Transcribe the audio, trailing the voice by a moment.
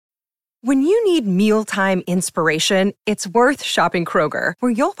When you need mealtime inspiration, it's worth shopping Kroger,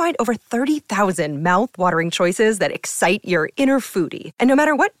 where you'll find over 30,000 mouth-watering choices that excite your inner foodie. And no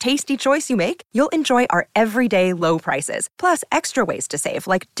matter what tasty choice you make, you'll enjoy our everyday low prices, plus extra ways to save,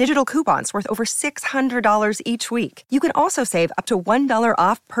 like digital coupons worth over $600 each week. You can also save up to $1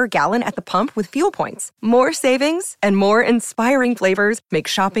 off per gallon at the pump with fuel points. More savings and more inspiring flavors make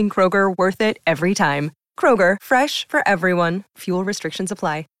shopping Kroger worth it every time. Kroger, fresh for everyone. Fuel restrictions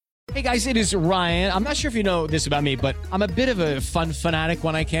apply. Hey guys, it is Ryan. I'm not sure if you know this about me, but I'm a bit of a fun fanatic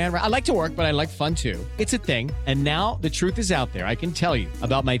when I can. I like to work, but I like fun too. It's a thing. And now the truth is out there. I can tell you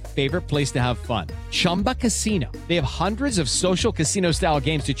about my favorite place to have fun. Chumba Casino. They have hundreds of social casino style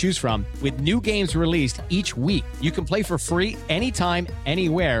games to choose from with new games released each week. You can play for free anytime,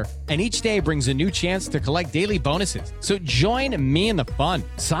 anywhere. And each day brings a new chance to collect daily bonuses. So join me in the fun.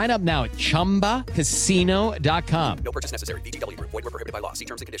 Sign up now at ChumbaCasino.com. No purchase necessary. VGW Group. Void where prohibited by law. See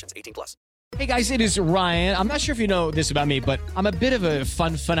terms and conditions. 18+. Hey guys, it is Ryan. I'm not sure if you know this about me, but I'm a bit of a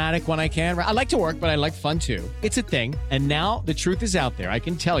fun fanatic when I can. I like to work, but I like fun too. It's a thing. And now the truth is out there. I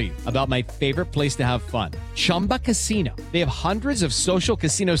can tell you about my favorite place to have fun. Chumba Casino. They have hundreds of social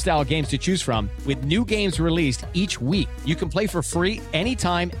casino style games to choose from with new games released each week. You can play for free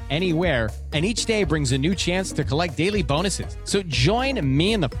anytime, anywhere. And each day brings a new chance to collect daily bonuses. So join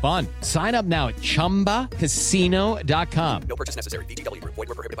me in the fun. Sign up now at ChumbaCasino.com. No purchase necessary. VGW Group. Void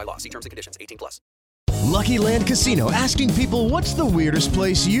where prohibited by law. See terms and conditions. 18+. Lucky Land Casino, asking people, what's the weirdest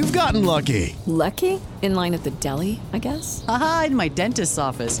place you've gotten lucky? Lucky? In line at the deli, I guess? Aha, in my dentist's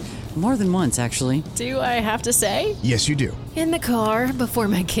office. More than once, actually. Do I have to say? Yes, you do. In the car before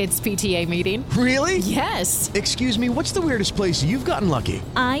my kids' PTA meeting. Really? Yes. Excuse me, what's the weirdest place you've gotten lucky?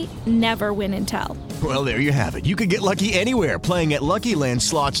 I never win and tell. Well, there you have it. You can get lucky anywhere, playing at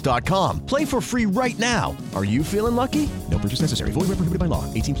LuckyLandSlots.com. Play for free right now. Are you feeling lucky? No purchase necessary. Void where prohibited by law.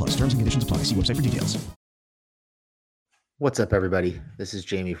 18+. Terms and conditions apply. See website for details. What's up, everybody? This is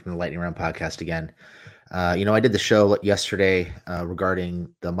Jamie from the Lightning Round podcast again. I did the show yesterday regarding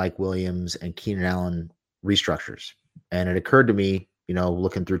the Mike Williams and Keenan Allen restructures. And it occurred to me,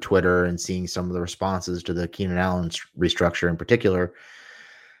 looking through Twitter and seeing some of the responses to the Keenan Allen restructure in particular,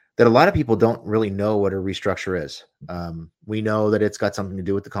 that a lot of people don't really know what a restructure is. We know that it's got something to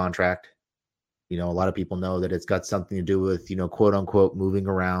do with the contract. A lot of people know that it's got something to do with, quote unquote, moving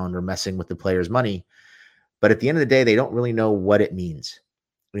around or messing with the player's money. But at the end of the day, they don't really know what it means.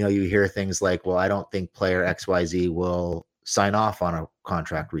 You hear things like, well, I don't think player XYZ will sign off on a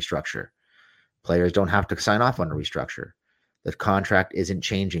contract restructure. Players don't have to sign off on a restructure. The contract isn't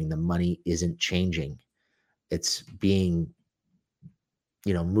changing. The money isn't changing. It's being,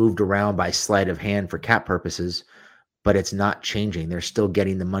 moved around by sleight of hand for cap purposes, but it's not changing. They're still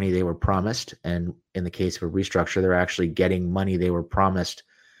getting the money they were promised. And in the case of a restructure, they're actually getting money they were promised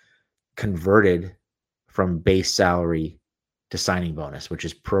converted from base salary to signing bonus, which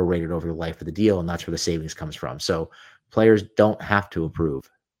is prorated over the life of the deal. And that's where the savings comes from. So players don't have to approve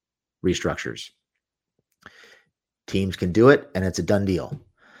restructures. Teams can do it, and it's a done deal.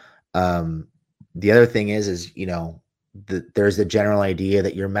 The other thing is there's the general idea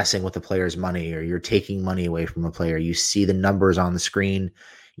that you're messing with the player's money or you're taking money away from a player. You see the numbers on the screen,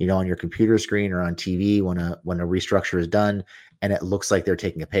 on your computer screen or on TV when a restructure is done, and it looks like they're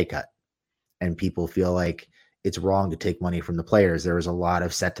taking a pay cut. And people feel like it's wrong to take money from the players. There was a lot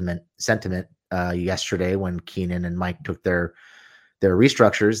of sentiment yesterday when Keenan and Mike took their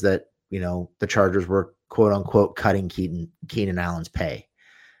restructures that, the Chargers were quote unquote cutting Keenan Allen's pay,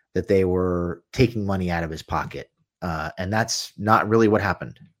 that they were taking money out of his pocket. And that's not really what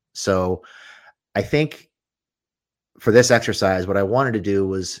happened. So I think for this exercise, what I wanted to do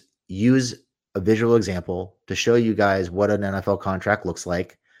was use a visual example to show you guys what an NFL contract looks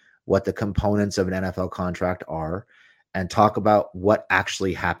like, what the components of an NFL contract are, and talk about what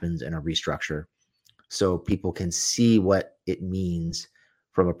actually happens in a restructure so people can see what it means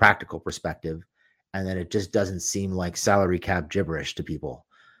from a practical perspective. And then it just doesn't seem like salary cap gibberish to people,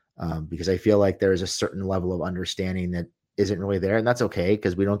 because I feel like there's a certain level of understanding that isn't really there. And that's okay,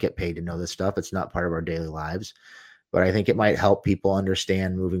 because we don't get paid to know this stuff. It's not part of our daily lives. But I think it might help people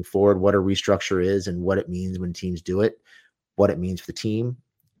understand moving forward what a restructure is and what it means when teams do it, what it means for the team,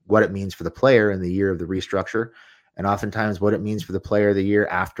 what it means for the player in the year of the restructure, and oftentimes what it means for the player the year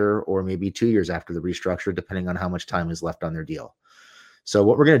after, or maybe 2 years after the restructure, depending on how much time is left on their deal. So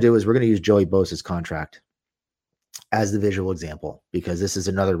what we're going to do is we're going to use Joey Bosa's contract as the visual example, because this is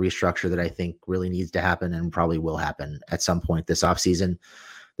another restructure that I think really needs to happen and probably will happen at some point this offseason.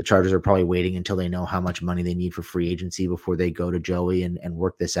 The Chargers are probably waiting until they know how much money they need for free agency before they go to Joey and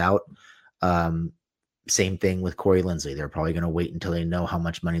work this out. Same thing with Corey Linsley. They're probably going to wait until they know how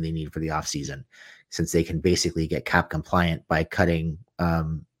much money they need for the offseason, since they can basically get cap compliant by cutting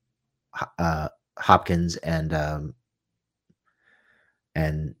Hopkins and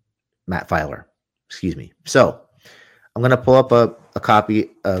Matt Filer. Excuse me. So I'm going to pull up a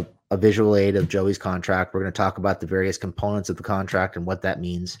copy of a visual aid of Joey's contract. We're going to talk about the various components of the contract and what that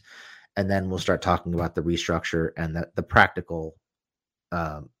means. And then we'll start talking about the restructure and the practical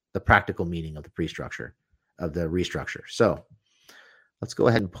meaning of the pre-structure of the restructure. So let's go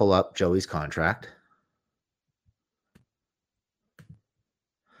ahead and pull up Joey's contract.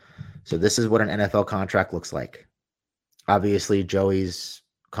 So this is what an NFL contract looks like. Obviously, Joey's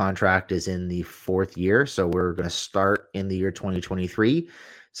contract is in the 4th year. So we're going to start in the year 2023,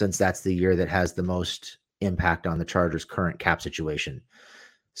 since that's the year that has the most impact on the Chargers' current cap situation.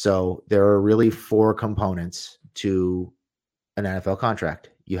 So there are really 4 components to an NFL contract.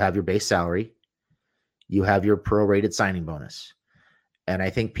 You have your base salary, you have your prorated signing bonus. And I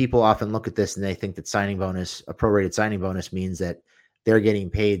think people often look at this and they think that a prorated signing bonus means that they're getting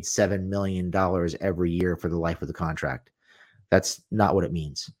paid $7 million every year for the life of the contract. That's not what it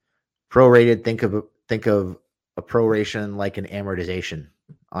means. Prorated, think of a proration like an amortization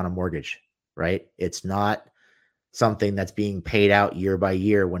on a mortgage, right? It's not something that's being paid out year by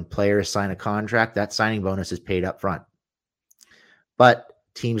year. When players sign a contract, that signing bonus is paid up front. But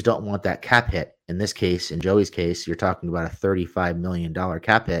teams don't want that cap hit. In this case, in Joey's case, you're talking about a $35 million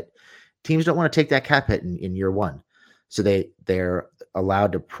cap hit. Teams don't want to take that cap hit in year one. So they're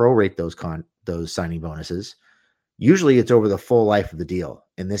allowed to prorate those signing bonuses. Usually it's over the full life of the deal.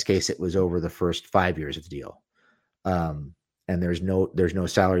 In this case, it was over the first 5 years of the deal. And there's no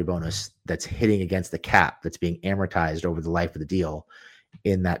salary bonus that's hitting against the cap that's being amortized over the life of the deal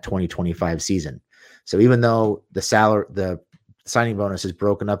in that 2025 season. So even though the signing bonus is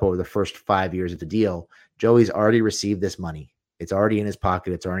broken up over the first 5 years of the deal, Joey's already received this money. It's already in his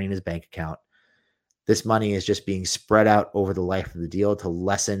pocket. It's already in his bank account. This money is just being spread out over the life of the deal to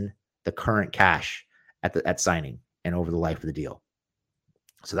lessen the current cash at signing and over the life of the deal.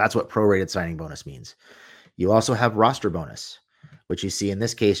 So that's what prorated signing bonus means. You also have roster bonus, which you see in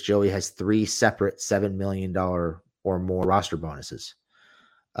this case, Joey has 3 separate $7 million or more roster bonuses.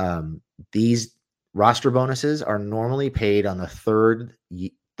 These roster bonuses are normally paid on the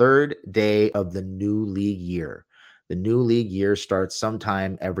third day of the new league year. The new league year starts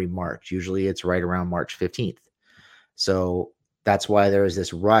sometime every March. Usually it's right around March 15th. So that's why there is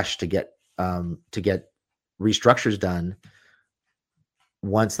this rush to get restructures done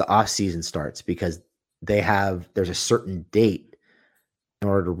once the off season starts, because there's a certain date in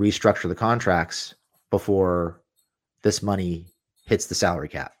order to restructure the contracts before this money hits the salary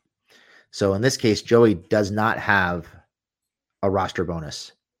cap. So in this case, Joey does not have a roster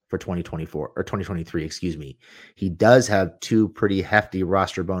bonus for 2024 or 2023, excuse me. He does have 2 pretty hefty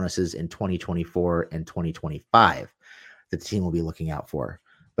roster bonuses in 2024 and 2025 that the team will be looking out for,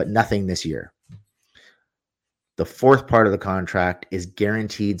 but nothing this year. The 4th part of the contract is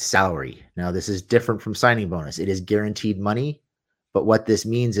guaranteed salary. Now, this is different from signing bonus. It is guaranteed money, but what this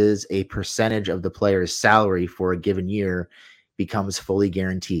means is a percentage of the player's salary for a given year becomes fully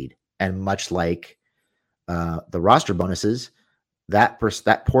guaranteed. And much like the roster bonuses, that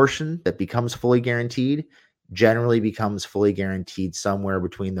portion that becomes fully guaranteed generally becomes fully guaranteed somewhere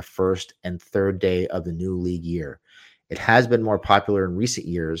between the 1st and 3rd day of the new league year. It has been more popular in recent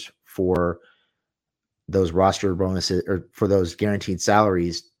years for those roster bonuses or for those guaranteed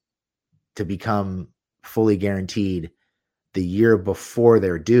salaries to become fully guaranteed the year before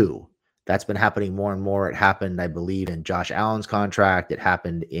they're due. That's been happening more and more. It happened, I believe, in Josh Allen's contract. It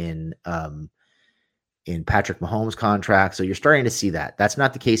happened in Patrick Mahomes' contract. So you're starting to see that. That's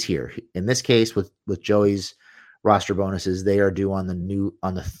not the case here. In this case, with Joey's roster bonuses, they are due on the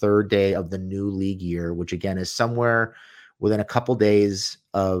 3rd day of the new league year, which again is somewhere within a couple days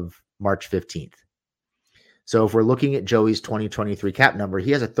of March 15th. So if we're looking at Joey's 2023 cap number,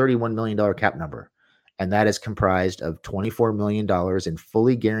 he has a $31 million cap number. And that is comprised of $24 million in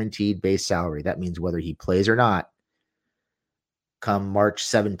fully guaranteed base salary. That means whether he plays or not, come March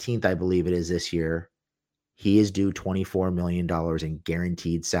 17th, I believe it is this year, he is due $24 million in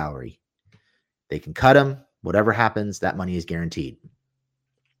guaranteed salary. They can cut him. Whatever happens, that money is guaranteed.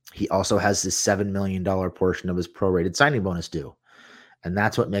 He also has this $7 million portion of his prorated signing bonus due. And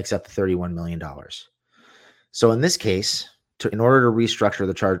that's what makes up the $31 million. So in this case, in order to restructure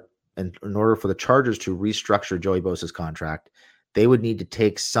the chart, and in order for the Chargers to restructure Joey Bosa's contract, they would need to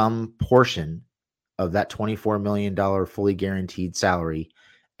take some portion of that $24 million fully guaranteed salary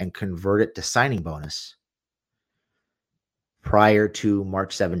and convert it to signing bonus prior to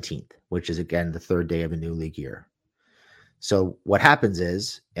March 17th, which is again the third day of a new league year. So what happens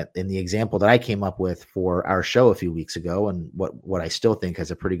is, in the example that I came up with for our show a few weeks ago, and what I still think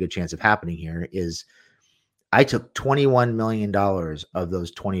has a pretty good chance of happening here, is I took $21 million of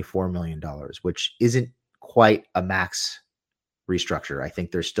those $24 million, which isn't quite a max restructure. I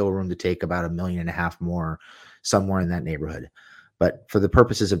think there's still room to take about $1.5 million more, somewhere in that neighborhood. But for the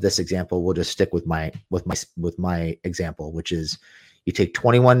purposes of this example, we'll just stick with my example, which is you take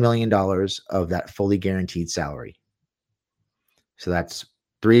 $21 million of that fully guaranteed salary. So that's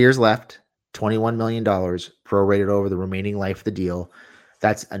 3 years left, $21 million prorated over the remaining life of the deal.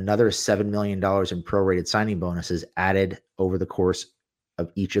 That's another $7 million in prorated signing bonuses added over the course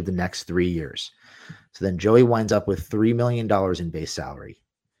of each of the next 3 years. So then Joey winds up with $3 million in base salary.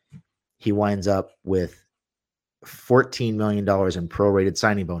 He winds up with $14 million in prorated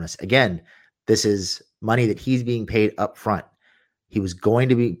signing bonus. Again, this is money that he's being paid up front. He was going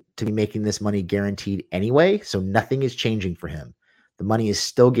to be making this money guaranteed anyway, so nothing is changing for him. The money is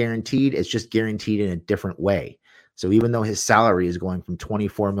still guaranteed. It's just guaranteed in a different way. So even though his salary is going from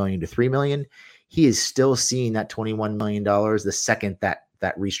 $24 million to $3 million, he is still seeing that $21 million the second that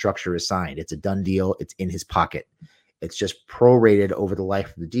restructure is signed. It's a done deal. It's in his pocket. It's just prorated over the life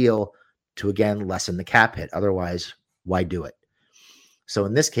of the deal to, again, lessen the cap hit. Otherwise, why do it? So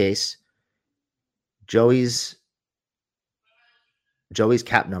in this case, Joey's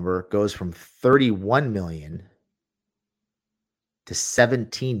cap number goes from $31 million to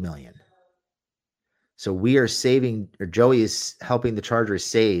 $17 million. So we are saving, or Joey is helping the Chargers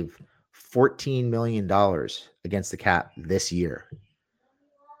save $14 million against the cap this year.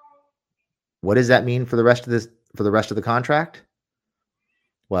 What does that mean for the rest of the contract?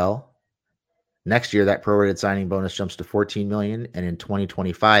 Well, next year that prorated signing bonus jumps to $14 million, and in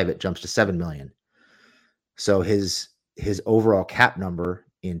 2025 it jumps to $7 million. So his overall cap number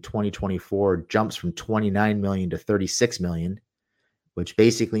in 2024 jumps from $29 million to $36 million, which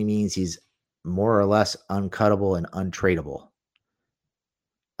basically means he's more or less uncuttable and untradeable.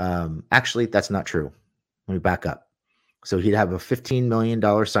 Actually, that's not true. Let me back up. So he'd have a $15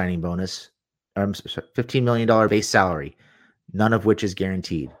 million signing bonus, $15 million base salary, none of which is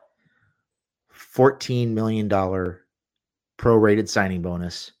guaranteed. $14 million prorated signing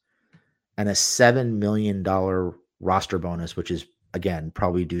bonus, and a $7 million roster bonus, which is, again,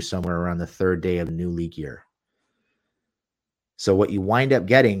 probably due somewhere around the third day of the new league year. So what you wind up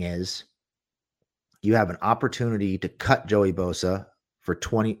getting is you have an opportunity to cut Joey Bosa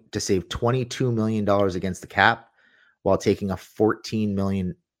to save $22 million against the cap while taking a $14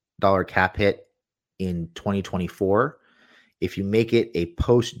 million cap hit in 2024. If you make it a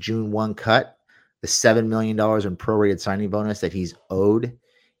post June 1 cut, the $7 million in prorated signing bonus that he's owed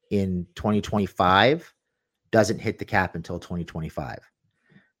in 2025 doesn't hit the cap until 2025.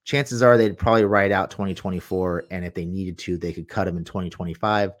 Chances are they'd probably ride out 2024, and if they needed to, they could cut him in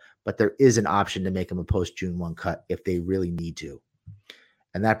 2025, but there is an option to make him a post June 1 cut if they really need to.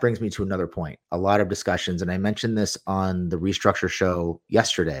 And that brings me to another point. A lot of discussions, and I mentioned this on the Restructure show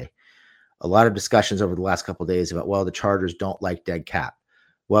yesterday, a lot of discussions over the last couple of days about, well, the Chargers don't like dead cap.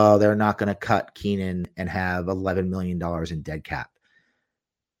 Well, they're not going to cut Keenan and have $11 million in dead cap.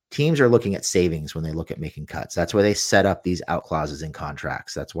 Teams are looking at savings when they look at making cuts. That's why they set up these out clauses in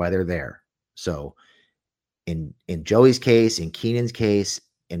contracts. That's why they're there. So in Joey's case, in Keenan's case,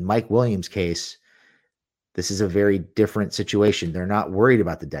 in Mike Williams' case, this is a very different situation. They're not worried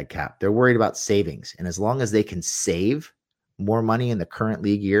about the dead cap. They're worried about savings. And as long as they can save more money in the current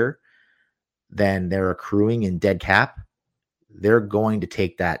league year than they're accruing in dead cap, they're going to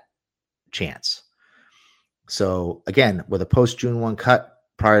take that chance. So again, with a post June 1 cut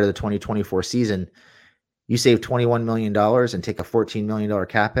prior to the 2024 season, you save $21 million and take a $14 million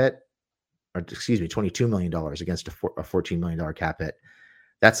cap hit, or excuse me, $22 million against a $14 million cap hit.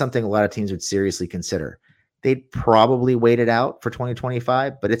 That's something a lot of teams would seriously consider. They'd probably wait it out for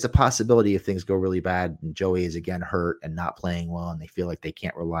 2025, but it's a possibility if things go really bad and Joey is again hurt and not playing well and they feel like they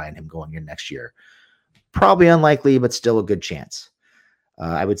can't rely on him going in next year. Probably unlikely, but still a good chance.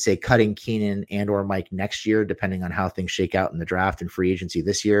 I would say cutting Keenan and or Mike next year, depending on how things shake out in the draft and free agency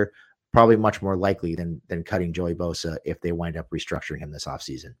this year, probably much more likely than cutting Joey Bosa if they wind up restructuring him this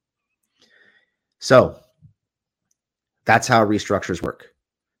offseason. So that's how restructures work.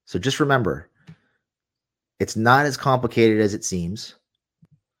 So just remember, it's not as complicated as it seems.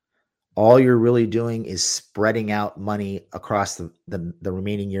 All you're really doing is spreading out money across the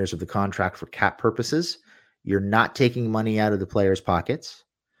remaining years of the contract for cap purposes. You're not taking money out of the players' pockets.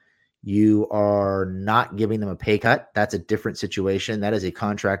 You are not giving them a pay cut. That's a different situation. That is a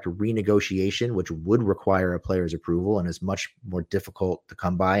contract renegotiation, which would require a player's approval and is much more difficult to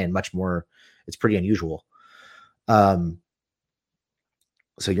come by and it's pretty unusual. So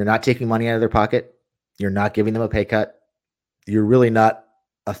you're not taking money out of their pocket. You're not giving them a pay cut. You're really not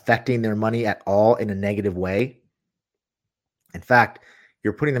affecting their money at all in a negative way. In fact,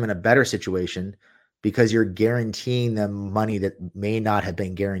 you're putting them in a better situation because you're guaranteeing them money that may not have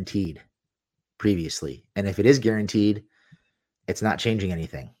been guaranteed previously. And if it is guaranteed, it's not changing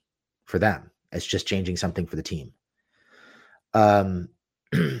anything for them. It's just changing something for the team. I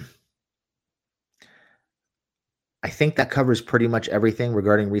think that covers pretty much everything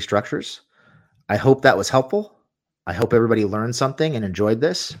regarding restructures. I hope that was helpful. I hope everybody learned something and enjoyed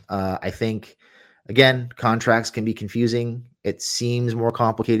this. I think, again, contracts can be confusing. It seems more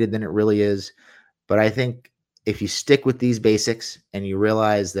complicated than it really is. But I think if you stick with these basics and you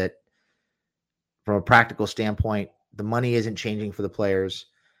realize that from a practical standpoint, the money isn't changing for the players.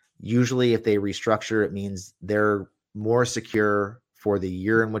 Usually if they restructure, it means they're more secure for the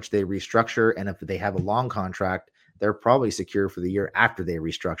year in which they restructure. And if they have a long contract, they're probably secure for the year after they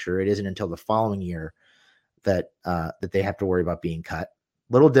restructure. It isn't until the following year that they have to worry about being cut.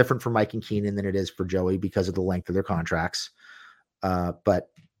 A little different for Mike and Keenan than it is for Joey because of the length of their contracts. But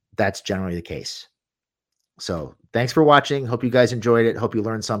that's generally the case. So thanks for watching. Hope you guys enjoyed it. Hope you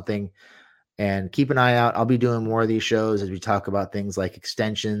learned something, and keep an eye out. I'll be doing more of these shows as we talk about things like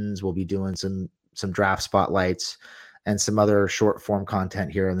extensions. We'll be doing some draft spotlights and some other short form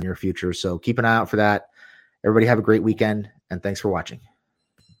content here in the near future. So keep an eye out for that. Everybody have a great weekend, and thanks for watching.